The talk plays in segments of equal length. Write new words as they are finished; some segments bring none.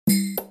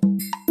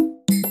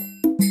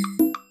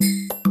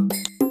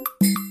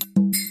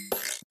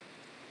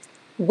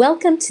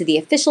Welcome to the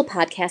official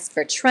podcast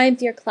for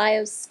Triumvir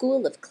Clio's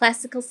School of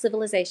Classical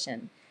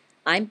Civilization.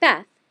 I'm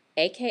Beth,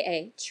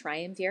 aka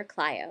Triumvir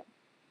Clio.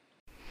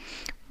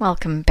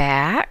 Welcome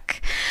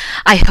back.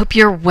 I hope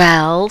you're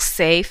well,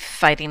 safe,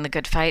 fighting the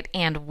good fight,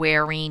 and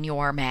wearing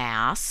your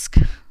mask.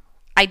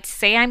 I'd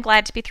say I'm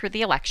glad to be through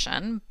the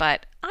election,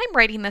 but I'm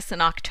writing this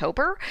in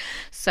October,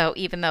 so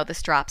even though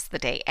this drops the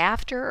day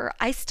after,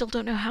 I still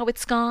don't know how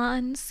it's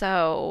gone,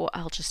 so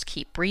I'll just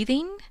keep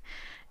breathing,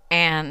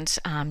 and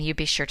you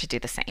be sure to do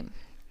the same.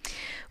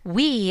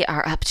 We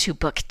are up to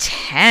book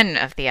 10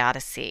 of the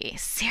Odyssey.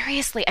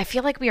 Seriously, I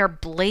feel like we are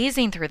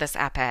blazing through this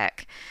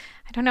epic.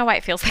 I don't know why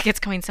it feels like it's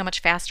going so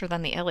much faster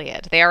than the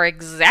Iliad. They are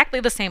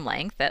exactly the same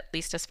length, at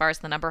least as far as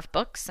the number of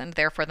books, and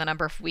therefore the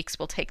number of weeks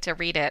we'll take to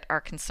read it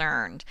are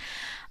concerned.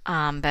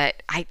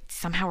 But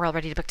somehow we're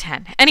already to book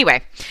 10.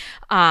 Anyway,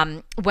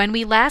 when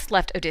we last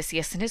left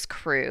Odysseus and his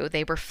crew,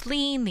 they were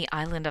fleeing the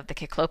island of the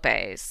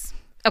Cyclopes.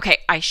 Okay,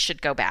 I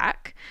should go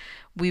back.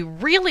 We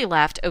really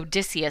left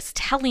Odysseus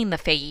telling the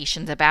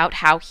Phaeacians about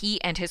how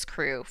he and his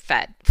crew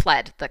fled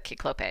the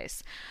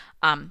Cyclopes.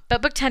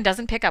 But book 10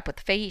 doesn't pick up with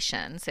the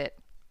Phaeacians. It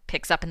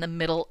picks up in the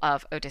middle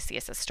of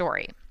Odysseus'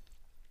 story.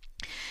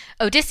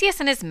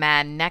 Odysseus and his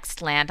men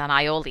next land on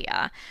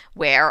Iolia,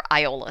 where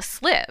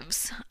Iolaus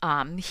lives.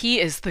 He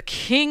is the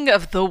king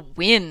of the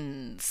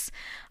winds.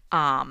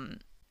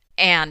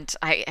 And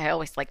I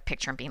always like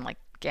picture him being like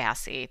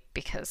gassy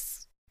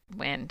because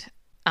wind.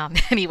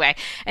 Anyway,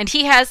 and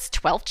he has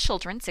 12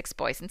 children, 6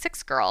 boys and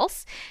 6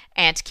 girls.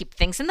 And to keep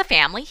things in the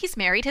family, he's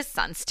married his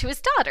sons to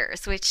his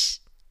daughters, which,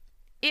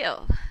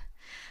 ew.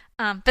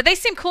 But they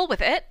seem cool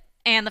with it.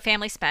 And the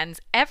family spends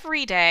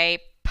every day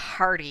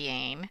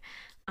partying.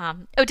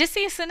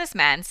 Odysseus and his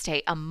men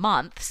stay a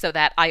month so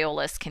that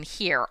Iolaus can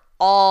hear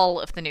all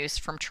of the news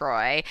from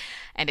Troy.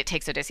 And it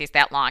takes Odysseus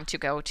that long to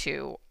go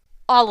to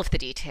all of the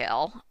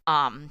detail.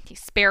 He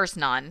spares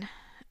none.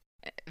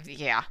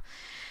 Yeah.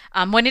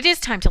 When it is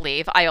time to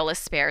leave, Iolaus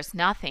spares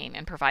nothing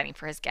in providing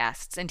for his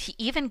guests. And he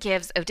even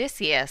gives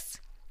Odysseus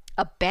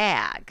a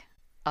bag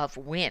of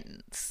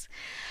winds.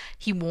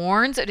 He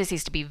warns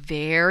Odysseus to be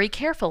very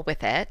careful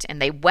with it,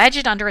 and they wedge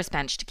it under his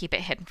bench to keep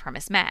it hidden from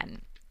his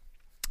men.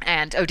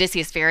 And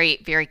Odysseus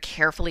very, very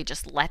carefully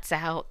just lets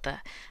out the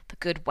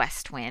good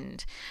west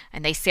wind,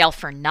 and they sail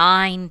for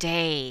 9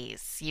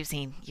 days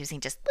using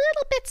just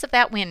little bits of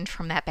that wind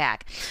from that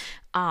bag.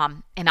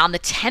 And on the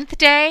 10th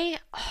day,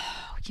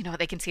 you know what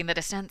they can see in the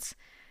distance?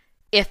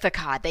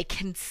 Ithaca. They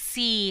can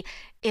see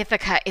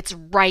Ithaca. It's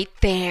right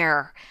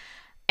there.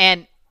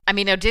 And I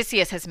mean,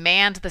 Odysseus has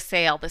manned the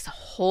sail this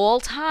whole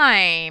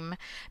time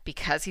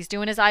because he's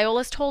doing as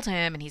Iolaus told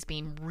him, and he's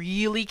being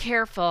really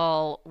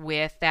careful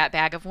with that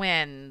bag of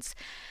winds.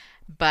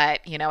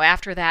 But, you know,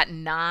 after that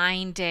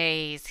 9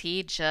 days,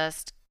 he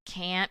just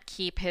can't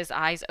keep his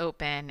eyes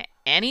open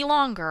any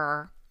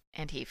longer,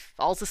 and he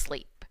falls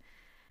asleep.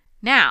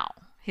 Now,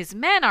 his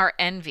men are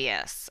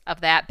envious of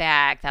that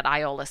bag that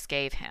Iolaus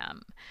gave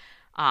him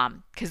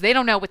because they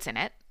don't know what's in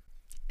it.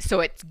 So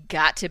it's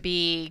got to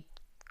be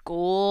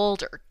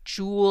gold or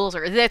jewels,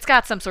 or it's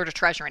got some sort of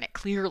treasure in it,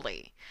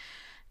 clearly.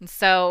 And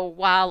so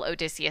while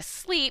Odysseus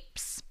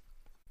sleeps,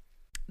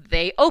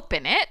 they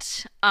open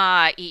it,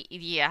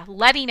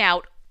 letting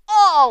out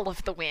all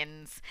of the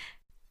winds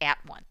at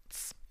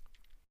once,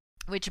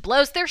 which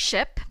blows their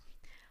ship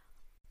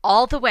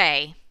all the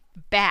way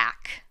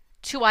back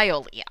to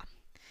Iolia.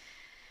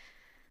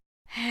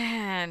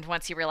 And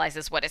once he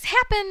realizes what has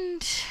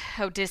happened,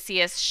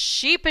 Odysseus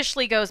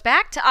sheepishly goes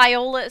back to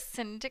Iolaus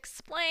and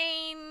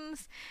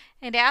explains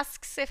and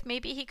asks if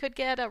maybe he could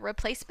get a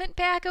replacement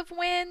bag of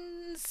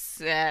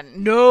winds.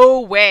 And no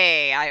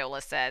way,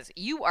 Iolaus says.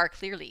 You are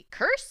clearly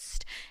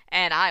cursed,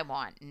 and I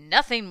want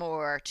nothing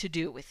more to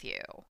do with you.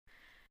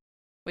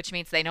 Which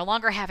means they no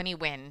longer have any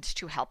wind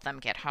to help them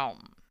get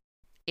home.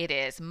 It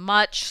is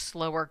much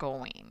slower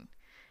going.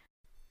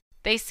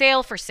 They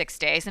sail for 6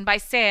 days, and by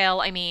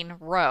sail, I mean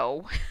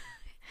row,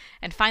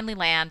 and finally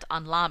land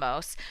on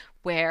Lamos,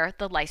 where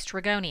the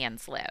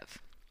Laestrygonians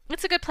live.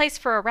 It's a good place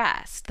for a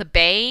rest. The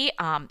bay,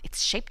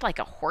 it's shaped like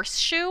a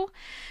horseshoe,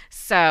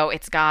 so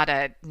it's got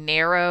a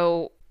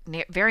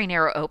very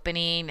narrow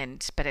opening,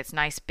 but it's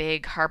nice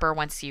big harbor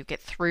once you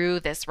get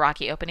through this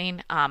rocky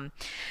opening.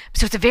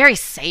 So it's very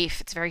safe.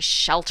 It's very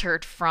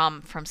sheltered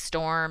from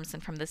storms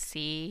and from the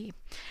sea.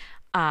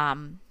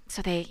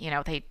 So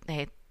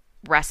they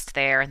rest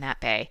there in that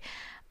bay.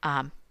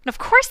 And of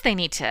course they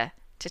need to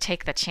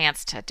take the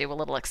chance to do a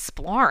little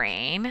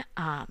exploring.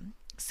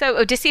 So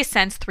Odysseus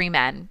sends 3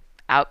 men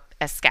out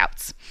as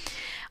scouts.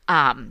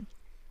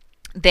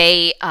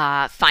 They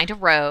find a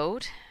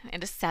road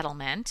and a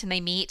settlement, and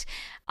they meet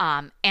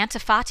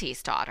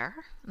Antiphates' daughter.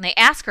 And they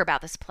ask her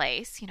about this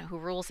place, who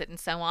rules it and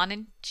so on.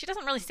 And she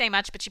doesn't really say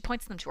much, but she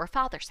points them to her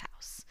father's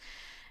house.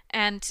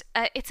 And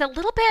it's a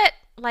little bit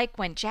like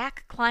when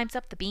Jack climbs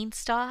up the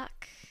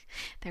beanstalk.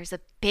 There's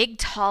a big,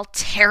 tall,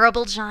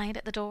 terrible giant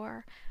at the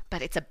door,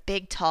 but it's a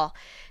big, tall,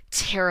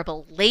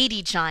 terrible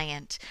lady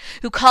giant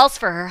who calls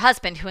for her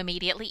husband, who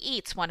immediately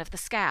eats one of the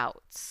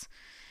scouts.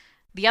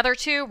 The other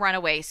 2 run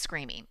away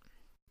screaming.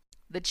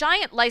 The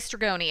giant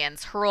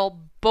Lystragonians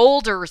hurl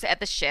boulders at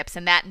the ships,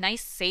 and that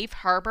nice safe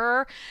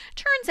harbor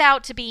turns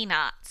out to be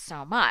not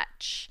so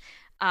much.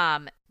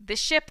 The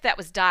ship that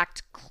was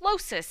docked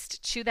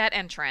closest to that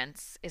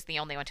entrance is the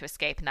only one to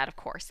escape, and that, of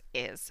course,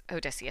 is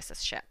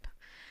Odysseus' ship.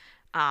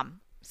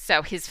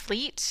 So his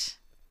fleet,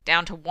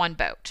 down to one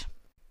boat.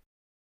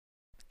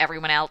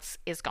 Everyone else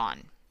is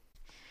gone.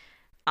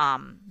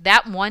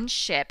 That one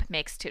ship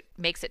makes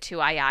it to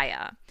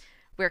Aiaia,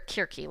 where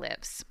Circe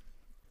lives.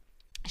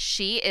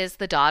 She is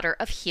the daughter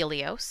of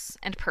Helios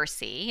and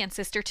Perse, and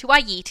sister to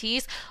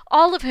Aeetes,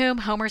 all of whom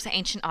Homer's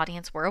ancient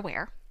audience were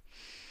aware.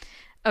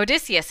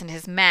 Odysseus and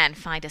his men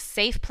find a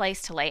safe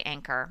place to lay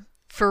anchor.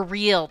 For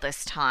real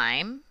this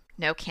time.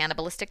 No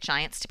cannibalistic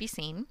giants to be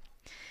seen.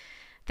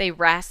 They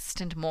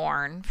rest and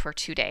mourn for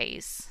 2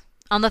 days.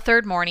 On the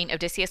third morning,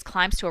 Odysseus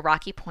climbs to a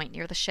rocky point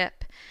near the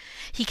ship.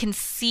 He can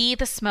see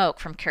the smoke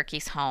from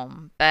Circe's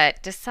home,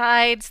 but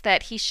decides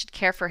that he should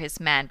care for his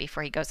men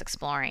before he goes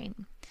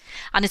exploring.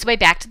 On his way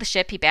back to the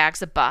ship, he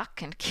bags a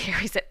buck and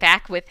carries it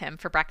back with him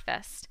for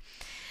breakfast.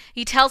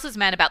 He tells his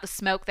men about the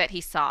smoke that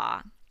he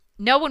saw.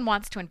 No one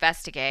wants to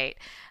investigate,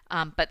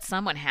 but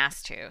someone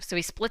has to. So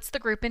he splits the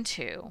group in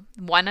two,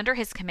 one under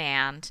his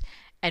command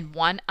and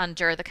one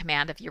under the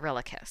command of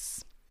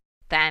Eurylochus.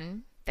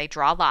 Then they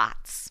draw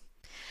lots.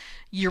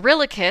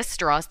 Eurylochus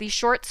draws the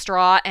short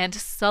straw and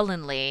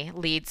sullenly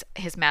leads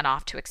his men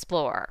off to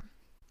explore.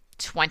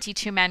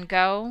 22 men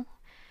go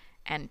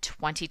and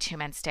 22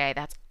 men stay.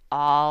 That's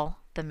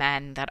all the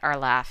men that are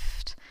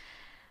left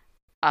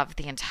of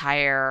the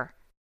entire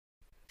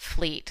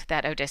fleet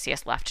that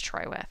Odysseus left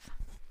Troy with.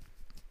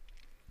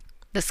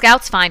 The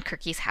scouts find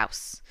Circe's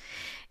house.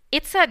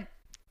 It's a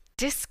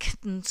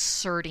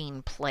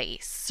disconcerting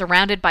place,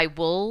 surrounded by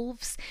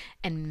wolves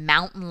and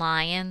mountain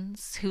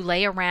lions who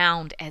lay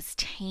around as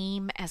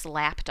tame as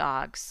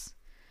lapdogs.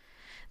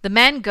 The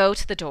men go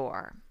to the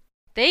door.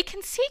 They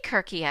can see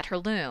Circe at her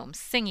loom,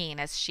 singing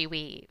as she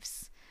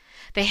weaves.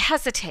 They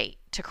hesitate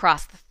to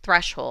cross the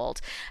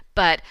threshold,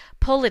 but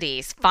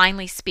Pylades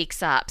finally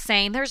speaks up,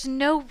 saying there's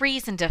no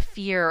reason to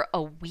fear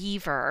a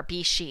weaver,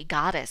 be she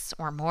goddess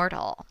or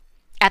mortal.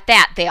 At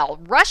that, they all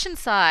rush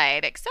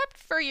inside, except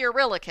for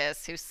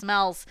Eurylochus, who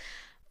smells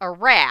a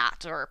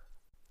rat or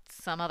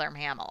some other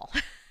mammal.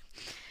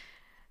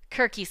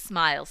 Circe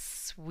smiles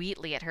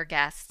sweetly at her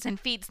guests and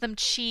feeds them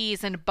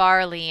cheese and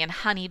barley and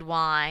honeyed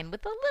wine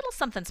with a little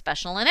something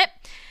special in it,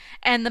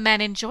 and the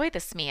men enjoy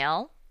this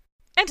meal,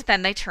 and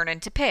then they turn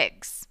into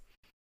pigs.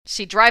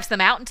 She drives them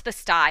out into the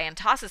sty and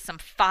tosses some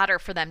fodder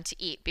for them to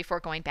eat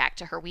before going back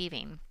to her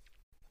weaving.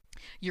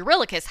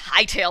 Eurylochus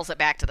hightails it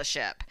back to the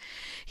ship.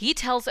 He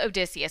tells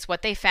Odysseus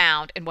what they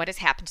found and what has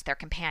happened to their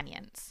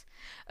companions.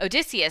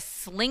 Odysseus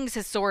slings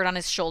his sword on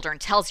his shoulder and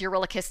tells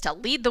Eurylochus to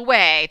lead the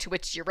way, to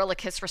which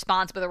Eurylochus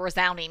responds with a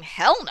resounding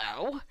hell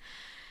no.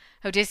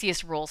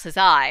 Odysseus rolls his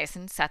eyes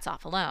and sets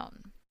off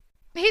alone.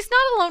 He's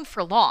not alone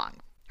for long.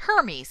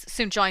 Hermes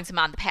soon joins him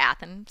on the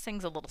path and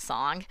sings a little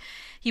song.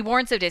 He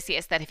warns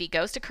Odysseus that if he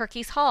goes to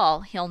Circe's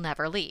hall, he'll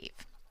never leave.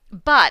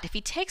 But if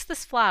he takes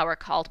this flower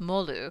called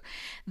Molu,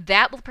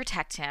 that will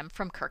protect him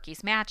from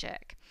Circe's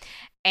magic.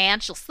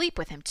 And she'll sleep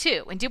with him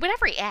too and do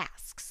whatever he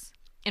asks.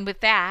 And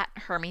with that,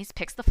 Hermes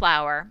picks the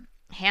flower,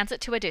 hands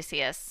it to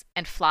Odysseus,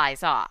 and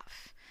flies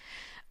off.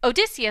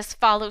 Odysseus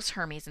follows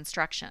Hermes'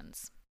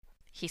 instructions.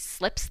 He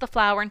slips the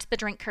flower into the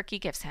drink Circe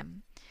gives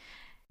him.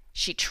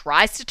 She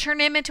tries to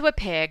turn him into a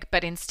pig,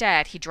 but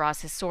instead he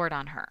draws his sword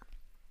on her.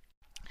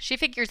 She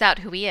figures out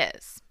who he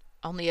is.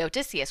 Only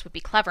Odysseus would be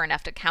clever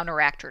enough to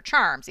counteract her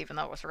charms, even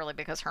though it was really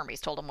because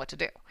Hermes told him what to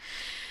do.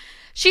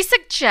 She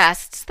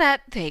suggests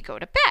that they go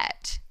to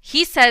bed.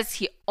 He says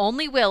he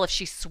only will if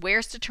she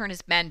swears to turn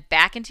his men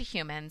back into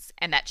humans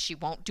and that she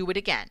won't do it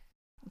again.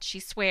 She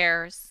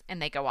swears,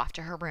 and they go off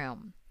to her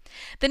room.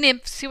 The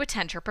nymphs who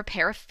attend her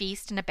prepare a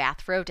feast and a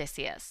bath for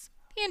Odysseus.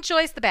 He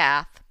enjoys the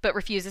bath, but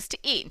refuses to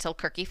eat until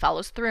Circe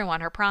follows through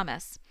on her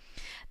promise.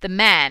 The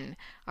men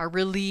are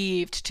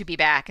relieved to be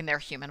back in their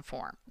human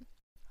form.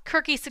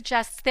 Circe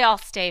suggests they all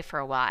stay for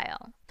a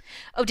while.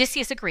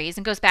 Odysseus agrees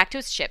and goes back to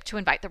his ship to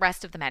invite the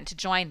rest of the men to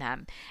join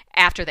them,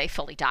 after they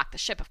fully dock the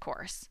ship, of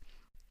course.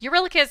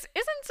 Eurylochus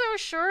isn't so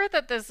sure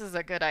that this is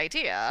a good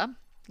idea.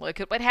 Look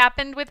at what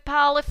happened with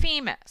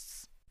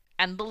Polyphemus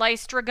and the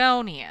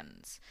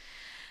Lystragonians.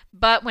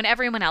 But when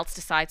everyone else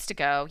decides to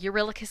go,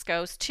 Eurylochus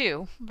goes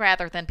too,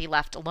 rather than be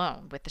left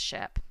alone with the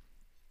ship.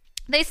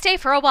 They stay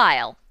for a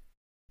while.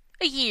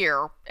 A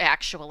year,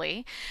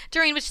 actually,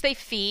 during which they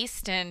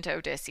feast, and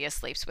Odysseus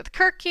sleeps with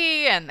Circe,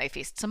 and they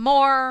feast some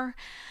more.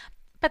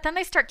 But then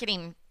they start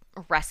getting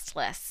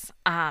restless.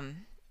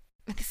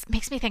 This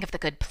makes me think of The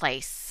Good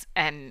Place,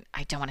 and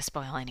I don't want to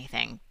spoil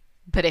anything.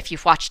 But if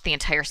you've watched the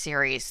entire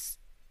series,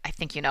 I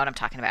think you know what I'm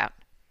talking about.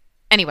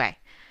 Anyway,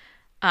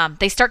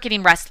 they start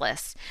getting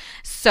restless.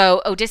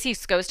 So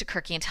Odysseus goes to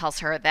Circe and tells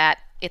her that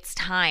it's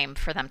time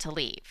for them to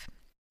leave.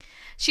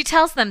 She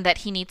tells them that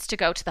he needs to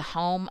go to the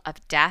home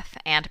of Death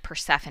and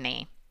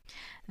Persephone.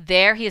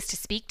 There he is to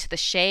speak to the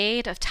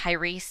shade of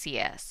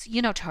Tiresias.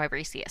 You know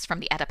Tiresias from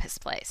the Oedipus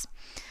plays.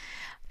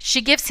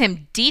 She gives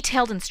him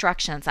detailed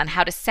instructions on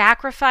how to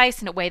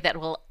sacrifice in a way that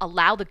will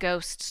allow the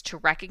ghosts to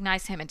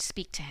recognize him and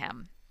speak to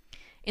him.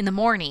 In the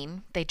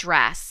morning, they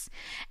dress,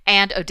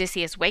 and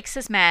Odysseus wakes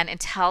his men and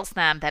tells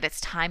them that it's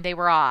time they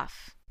were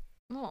off.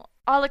 Well,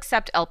 all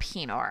except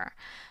Elpenor,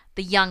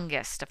 the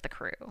youngest of the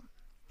crew.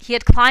 He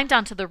had climbed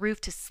onto the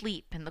roof to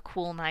sleep in the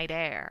cool night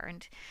air,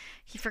 and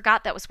he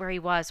forgot that was where he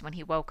was when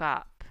he woke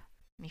up,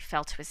 and he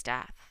fell to his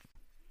death.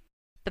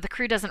 But the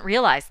crew doesn't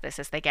realize this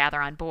as they gather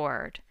on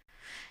board.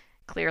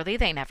 Clearly,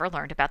 they never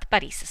learned about the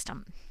buddy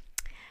system.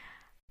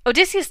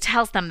 Odysseus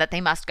tells them that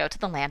they must go to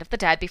the land of the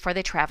dead before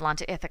they travel on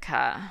to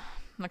Ithaca.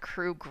 The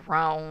crew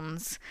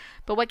groans.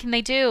 But what can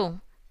they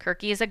do? Circe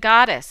is a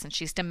goddess, and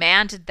she's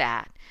demanded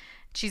that.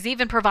 She's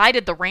even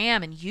provided the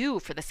ram and ewe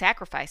for the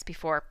sacrifice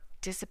before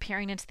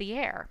disappearing into the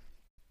air.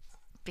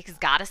 Because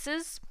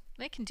goddesses,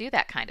 they can do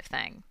that kind of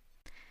thing.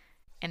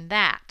 And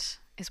that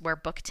is where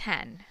Book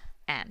 10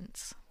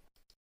 ends.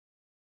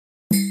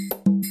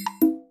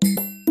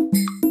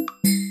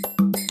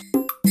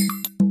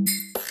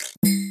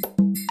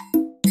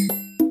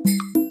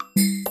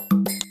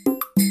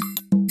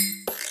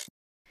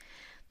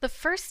 The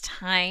first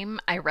time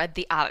I read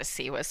the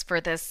Odyssey was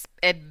for this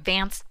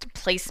advanced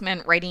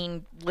placement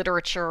writing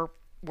literature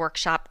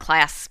workshop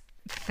class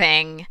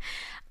thing.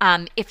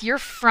 If you're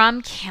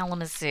from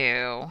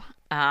Kalamazoo,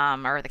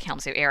 or the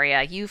Kalamazoo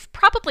area, you've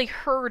probably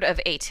heard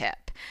of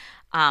ATIP.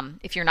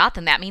 If you're not,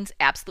 then that means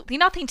absolutely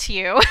nothing to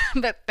you,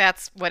 but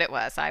that's what it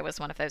was. I was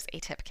one of those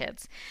ATIP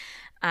kids.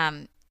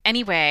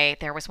 Anyway,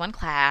 there was one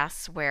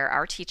class where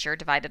our teacher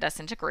divided us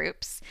into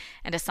groups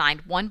and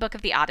assigned one book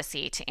of the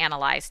Odyssey to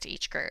analyze to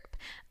each group.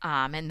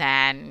 And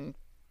then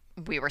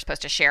we were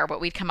supposed to share what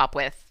we'd come up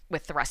with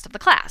the rest of the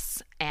class.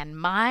 And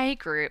my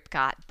group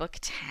got Book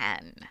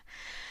 10. I'm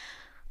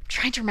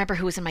trying to remember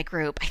who was in my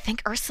group. I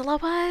think Ursula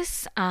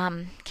was.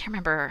 Can't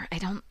remember. I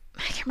can't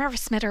remember if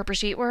Smith or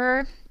Brigitte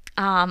were.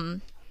 I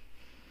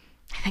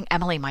think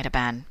Emily might have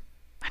been.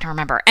 I don't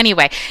remember.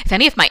 Anyway, if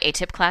any of my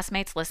ATIP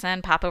classmates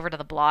listen, pop over to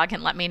the blog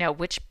and let me know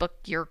which book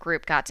your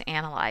group got to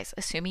analyze,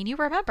 assuming you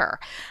remember.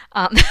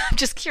 I'm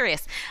just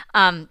curious.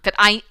 But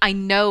I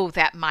know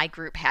that my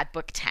group had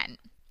Book 10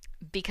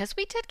 because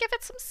we did give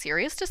it some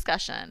serious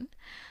discussion.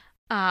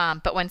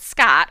 But when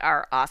Scott,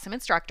 our awesome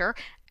instructor,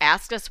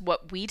 asked us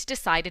what we'd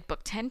decided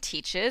Book 10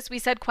 teaches, we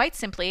said quite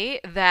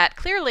simply that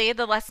clearly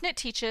the lesson it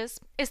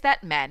teaches is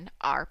that men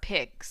are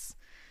pigs.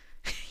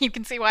 You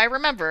can see why I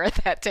remember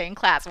that day in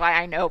class, why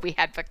I know we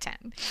had Book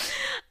 10.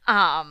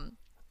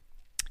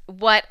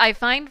 What I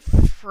find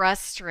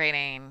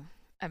frustrating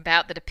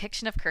about the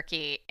depiction of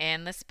Circe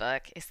in this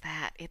book is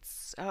that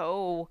it's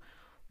so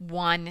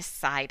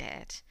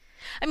one-sided.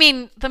 I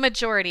mean, the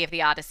majority of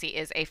the Odyssey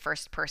is a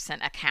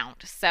first-person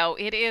account, so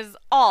it is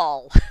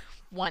all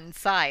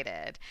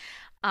one-sided.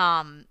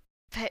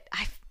 But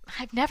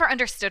I've never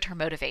understood her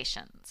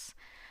motivations.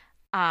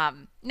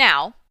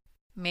 Now,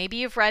 maybe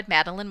you've read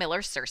Madeline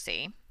Miller's Circe.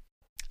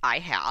 I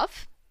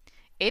have.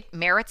 It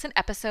merits an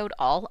episode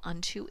all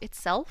unto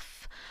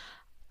itself.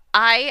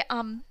 I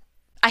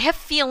have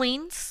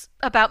feelings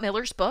about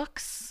Miller's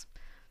books.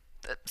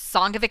 The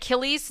Song of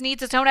Achilles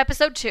needs its own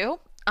episode too.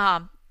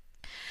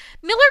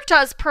 Miller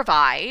does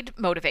provide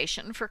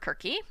motivation for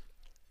Circe.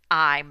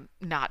 I'm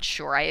not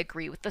sure I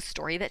agree with the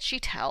story that she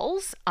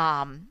tells.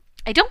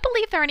 I don't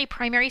believe there are any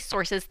primary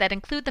sources that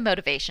include the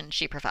motivation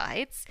she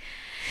provides.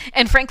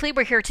 And frankly,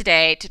 we're here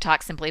today to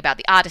talk simply about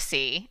the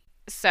Odyssey.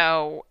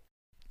 So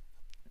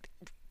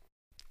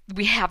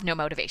we have no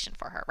motivation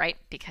for her, right?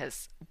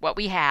 Because what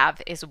we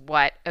have is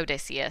what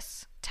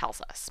Odysseus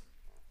tells us.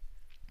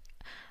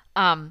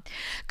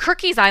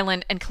 Circe's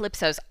island and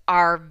Calypso's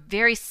are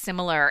very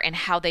similar in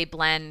how they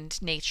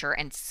blend nature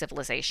and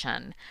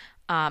civilization.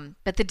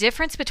 But the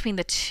difference between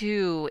the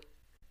two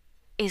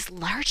is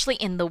largely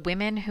in the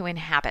women who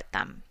inhabit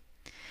them.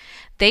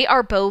 They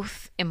are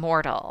both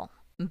immortal,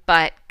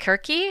 but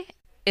Circe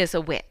is a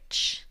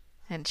witch,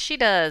 and she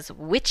does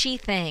witchy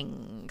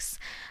things.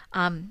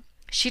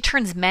 She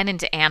turns men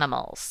into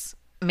animals,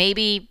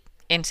 maybe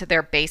into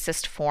their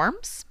basest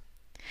forms.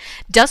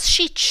 Does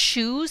she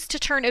choose to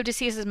turn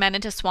Odysseus' men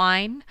into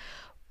swine,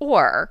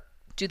 or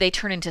do they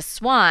turn into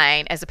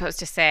swine as opposed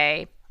to,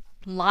 say,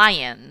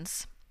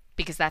 lions,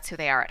 because that's who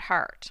they are at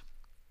heart?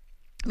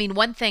 I mean,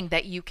 one thing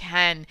that you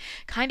can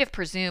kind of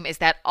presume is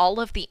that all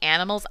of the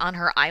animals on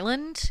her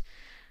island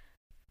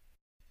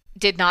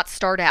did not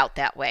start out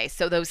that way.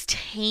 So those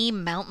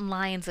tame mountain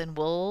lions and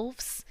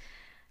wolves,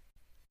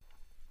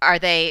 are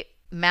they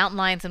mountain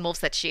lions and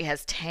wolves that she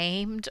has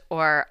tamed,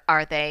 or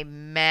are they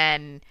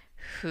men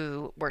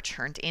who were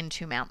turned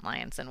into mountain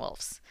lions and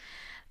wolves?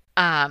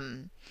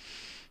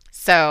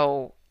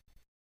 So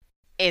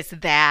is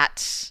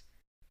that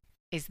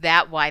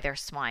why they're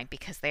swine?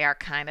 Because they are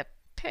kind of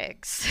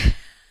pigs.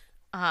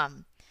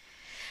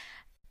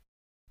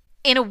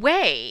 In a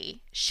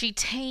way, she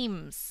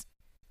tames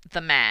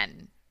the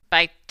men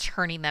by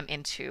turning them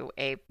into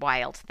a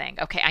wild thing.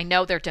 Okay, I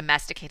know they're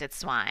domesticated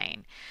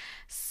swine,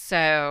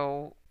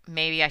 so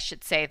maybe I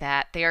should say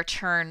that they are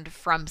turned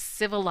from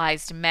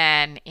civilized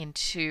men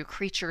into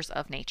creatures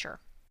of nature.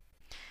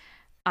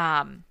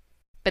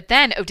 But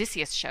then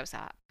Odysseus shows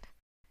up,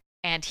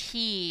 and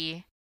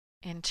he,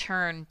 in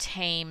turn,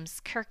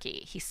 tames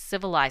Kirke. He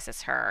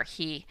civilizes her.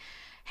 He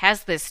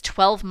has this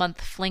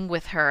 12-month fling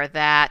with her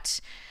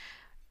that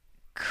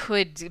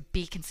could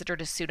be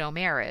considered a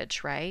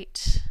pseudo-marriage,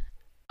 right?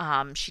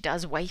 She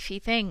does wifey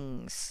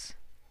things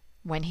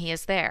when he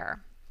is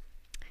there.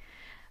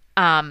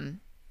 And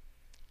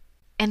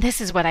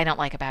this is what I don't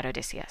like about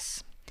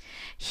Odysseus.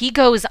 He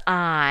goes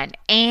on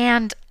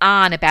and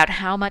on about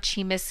how much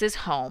he misses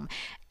home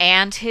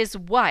and his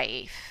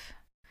wife,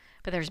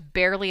 but there's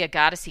barely a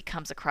goddess he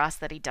comes across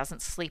that he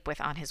doesn't sleep with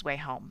on his way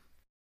home.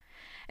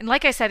 And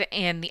like I said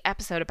in the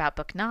episode about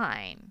Book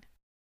 9,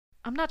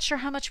 I'm not sure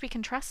how much we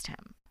can trust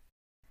him.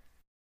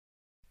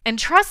 And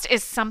trust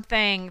is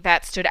something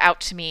that stood out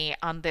to me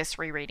on this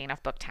rereading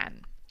of Book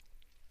 10.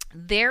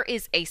 There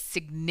is a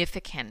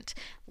significant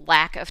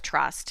lack of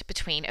trust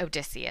between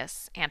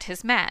Odysseus and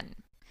his men.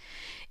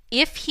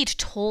 If he'd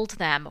told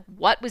them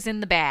what was in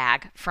the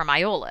bag from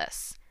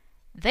Iolaus,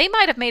 they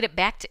might have made it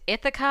back to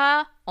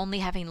Ithaca, only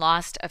having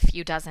lost a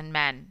few dozen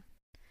men.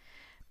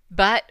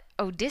 But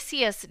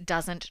Odysseus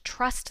doesn't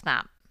trust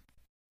them.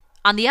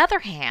 On the other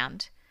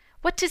hand,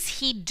 what does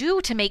he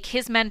do to make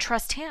his men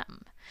trust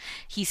him?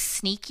 He's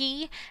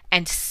sneaky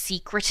and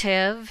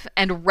secretive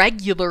and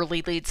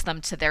regularly leads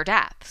them to their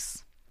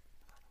deaths.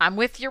 I'm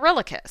with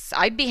Eurylochus.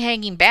 I'd be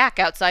hanging back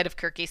outside of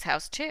Kirke's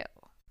house too.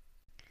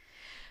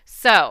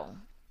 So,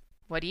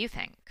 what do you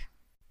think?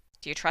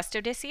 Do you trust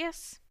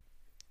Odysseus?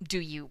 Do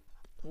you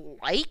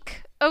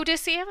like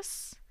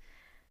Odysseus?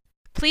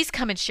 Please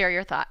come and share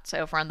your thoughts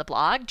over on the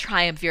blog,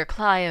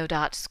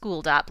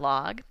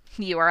 triumvirclio.school.blog.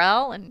 The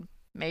URL and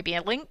maybe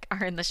a link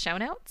are in the show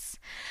notes.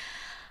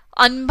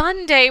 On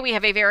Monday, we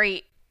have a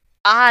very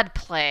odd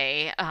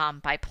play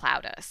by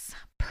Plautus,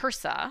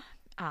 Persa.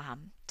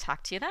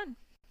 Talk to you then.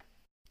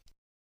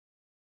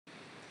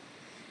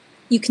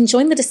 You can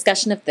join the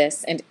discussion of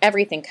this and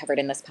everything covered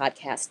in this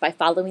podcast by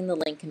following the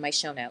link in my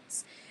show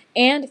notes.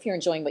 And if you're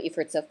enjoying what you've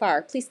heard so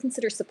far, please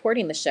consider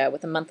supporting the show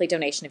with a monthly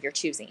donation of your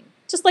choosing,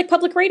 just like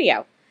public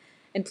radio.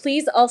 And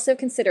please also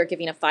consider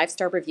giving a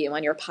 5-star review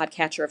on your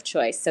podcatcher of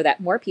choice so that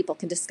more people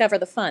can discover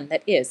the fun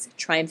that is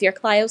Triumvir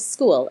Clio's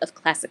School of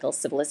Classical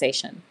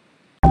Civilization.